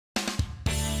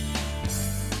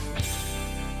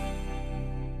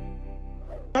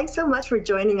Thanks so much for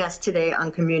joining us today on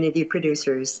Community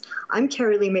Producers. I'm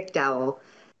Kerilie McDowall.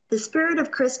 The spirit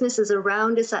of Christmas is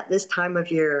around us at this time of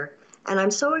year, and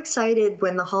I'm so excited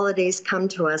when the holidays come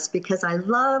to us because I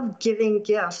love giving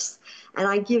gifts, and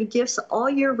I give gifts all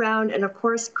year round, and of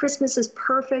course, Christmas is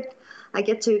perfect. I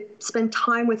get to spend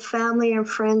time with family and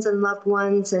friends and loved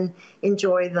ones and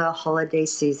enjoy the holiday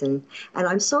season. And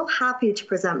I'm so happy to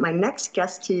present my next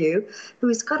guest to you,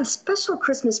 who's got a special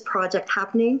Christmas project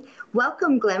happening.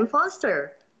 Welcome, Glen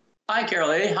Foster. Hi,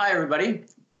 Kerilie. Hi, everybody.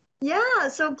 Yeah,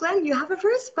 so Glen, you have a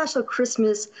very special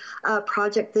Christmas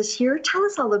project this year. Tell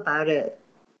us all about it.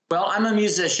 Well, I'm a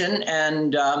musician,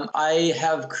 and I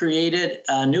have created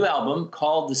a new album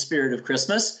called The Spirit of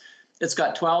Christmas. It's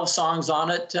got 12 songs on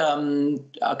it.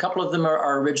 A couple of them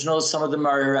are originals. Some of them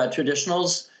are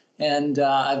traditionals. And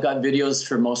I've got videos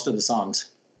for most of the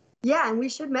songs. Yeah, and we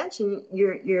should mention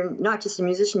you're not just a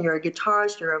musician, you're a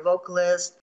guitarist, you're a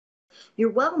vocalist.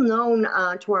 You're well known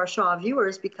to our Shaw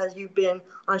viewers because you've been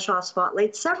on Shaw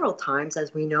Spotlight several times,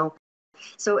 as we know.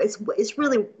 So it's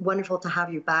really wonderful to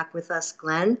have you back with us,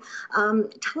 Glen.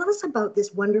 Tell us about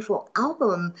this wonderful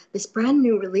album, this brand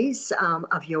new release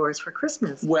of yours for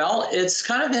Christmas. Well, it's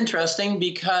kind of interesting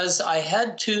because I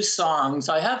had two songs.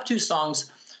 I have two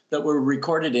songs that were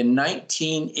recorded in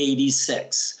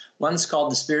 1986. One's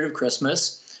called The Spirit of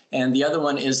Christmas, and the other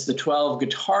one is The 12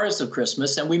 Guitars of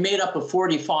Christmas. And we made up a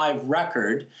 45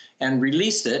 record and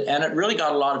released it, and it really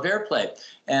got a lot of airplay.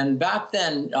 And back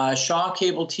then, Shaw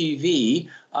Cable TV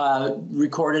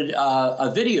recorded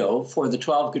a video for The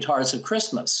 12 Guitars of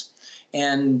Christmas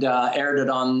and aired it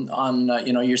on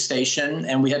your station.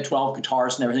 And we had 12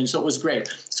 guitars and everything, so it was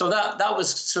great. So that was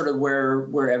sort of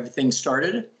where everything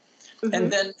started. Mm-hmm.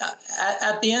 And then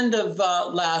at the end of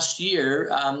last year,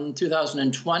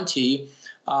 2020,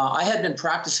 I had been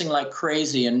practicing like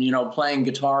crazy and, playing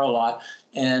guitar a lot.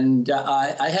 And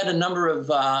I had a number of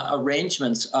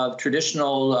arrangements of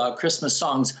traditional Christmas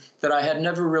songs that I had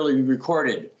never really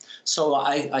recorded. So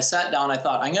I sat down, I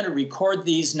thought, I'm going to record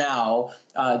these now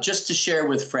just to share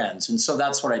with friends. And so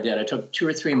that's what I did. I took 2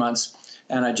 or 3 months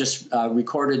and I just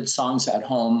recorded songs at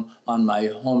home on my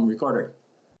home recorder.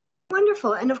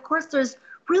 Wonderful. And of course, there's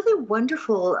really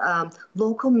wonderful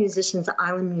local musicians,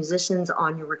 island musicians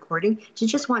on your recording. Do you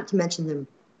just want to mention them?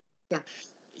 Yeah.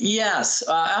 Yes.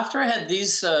 After I had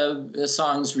these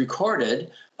songs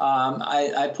recorded,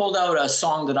 I pulled out a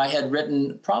song that I had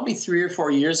written probably 3 or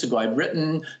 4 years ago. I'd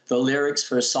written the lyrics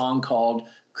for a song called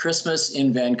Christmas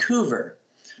in Vancouver,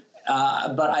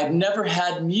 but I've never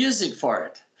had music for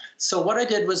it. So what I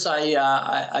did was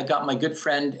I got my good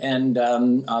friend and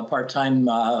part-time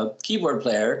keyboard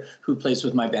player who plays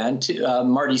with my band,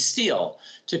 Marty Steele,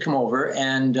 to come over,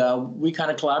 and we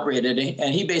kind of collaborated,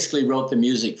 and he basically wrote the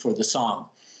music for the song.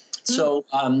 So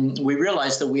we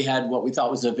realized that we had what we thought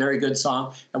was a very good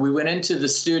song, and we went into the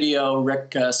studio,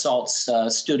 Rick Salt's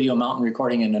studio, Mountain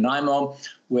Recording in Nanaimo,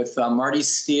 with Marty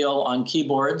Steele on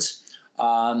keyboards,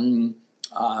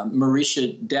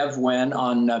 Marisha Devwen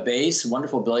on bass,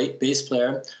 wonderful bass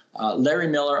player, Larry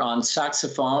Miller on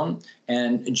saxophone,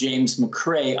 and James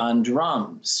McCrae on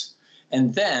drums.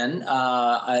 And then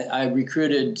I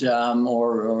recruited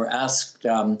or asked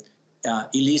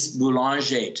Elise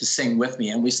Boulanger to sing with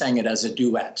me, and we sang it as a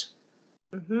duet.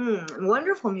 Mm-hmm.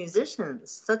 Wonderful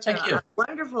musicians, such a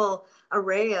wonderful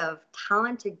array of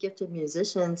talented, gifted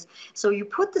musicians. So you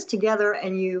put this together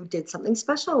and you did something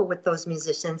special with those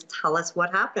musicians. Tell us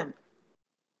what happened.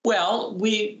 Well,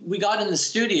 we got in the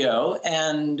studio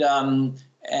and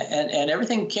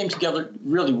everything came together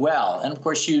really well. And of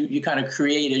course, you kind of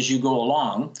create as you go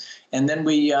along. And then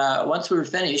we once we were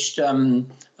finished,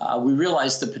 we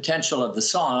realized the potential of the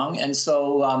song, and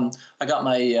so I got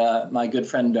my good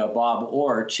friend Bob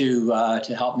Orr to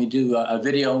help me do a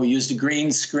video. We used a green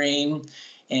screen,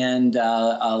 and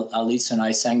Elise and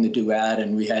I sang the duet,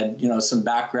 and we had some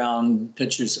background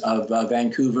pictures of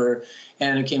Vancouver,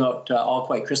 and it came out all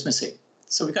quite Christmassy.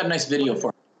 So we got a nice video for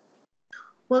it.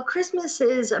 Well, Christmas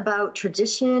is about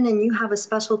tradition, and you have a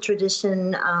special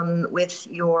tradition with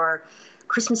your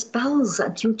Christmas bells.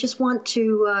 Do you just want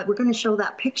to, we're going to show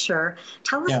that picture.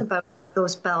 Tell us about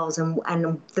those bells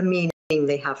and the meaning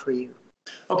they have for you.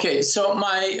 Okay, so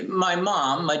my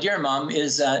mom, my dear mom,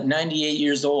 is 98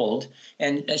 years old,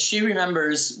 and she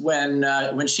remembers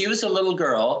when she was a little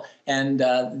girl, and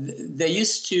they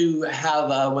used to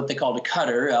have what they called a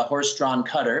cutter, a horse-drawn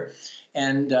cutter,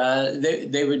 and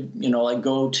they would like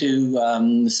go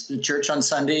to church on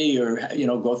Sunday, or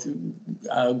go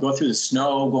through the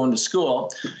snow going to school,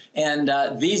 and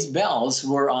these bells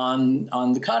were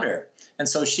on the cutter. And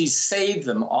so she saved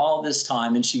them all this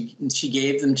time, and she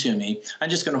gave them to me. I'm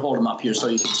just going to hold them up here so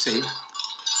you can see.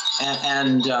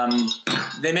 and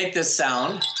they make this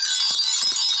sound.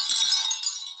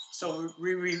 So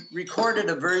we recorded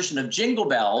a version of Jingle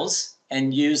Bells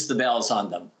and used the bells on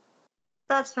them.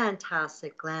 That's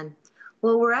fantastic, Glen.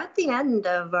 Well, we're at the end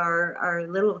of our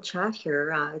little chat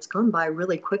here. It's gone by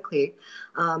really quickly,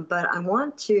 but I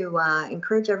want to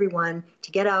encourage everyone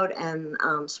to get out and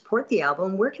support the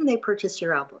album. Where can they purchase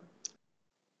your album?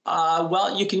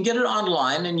 Well, you can get it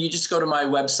online, and you just go to my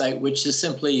website, which is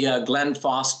simply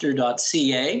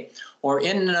glenfoster.ca, or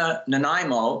in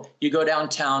Nanaimo, you go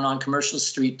downtown on Commercial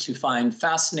Street to find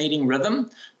Fascinating Rhythm.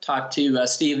 Talk to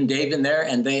Steve and Dave in there,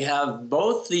 and they have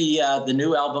both the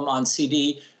new album on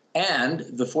CD and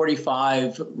the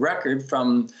 45 record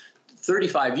from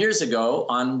 35 years ago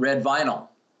on red vinyl.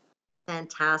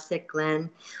 Fantastic, Glen.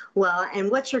 Well, and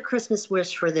what's your Christmas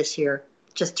wish for this year,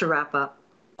 just to wrap up?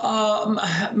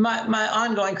 My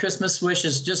ongoing Christmas wish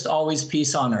is just always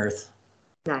peace on earth.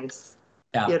 Nice.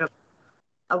 Yeah. Beautiful.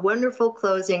 A wonderful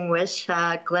closing wish,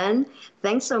 Glen.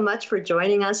 Thanks so much for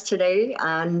joining us today,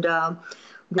 and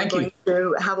we're going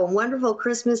to have a wonderful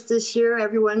Christmas this year.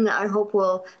 Everyone, I hope,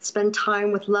 will spend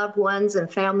time with loved ones and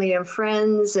family and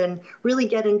friends and really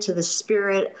get into the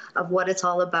spirit of what it's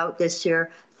all about this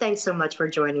year. Thanks so much for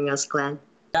joining us, Glen.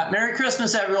 Yeah, Merry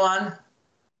Christmas, everyone.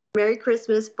 Merry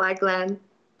Christmas. Bye, Glen.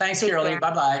 Thanks, Kerilie.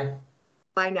 Bye-bye.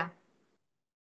 Bye now.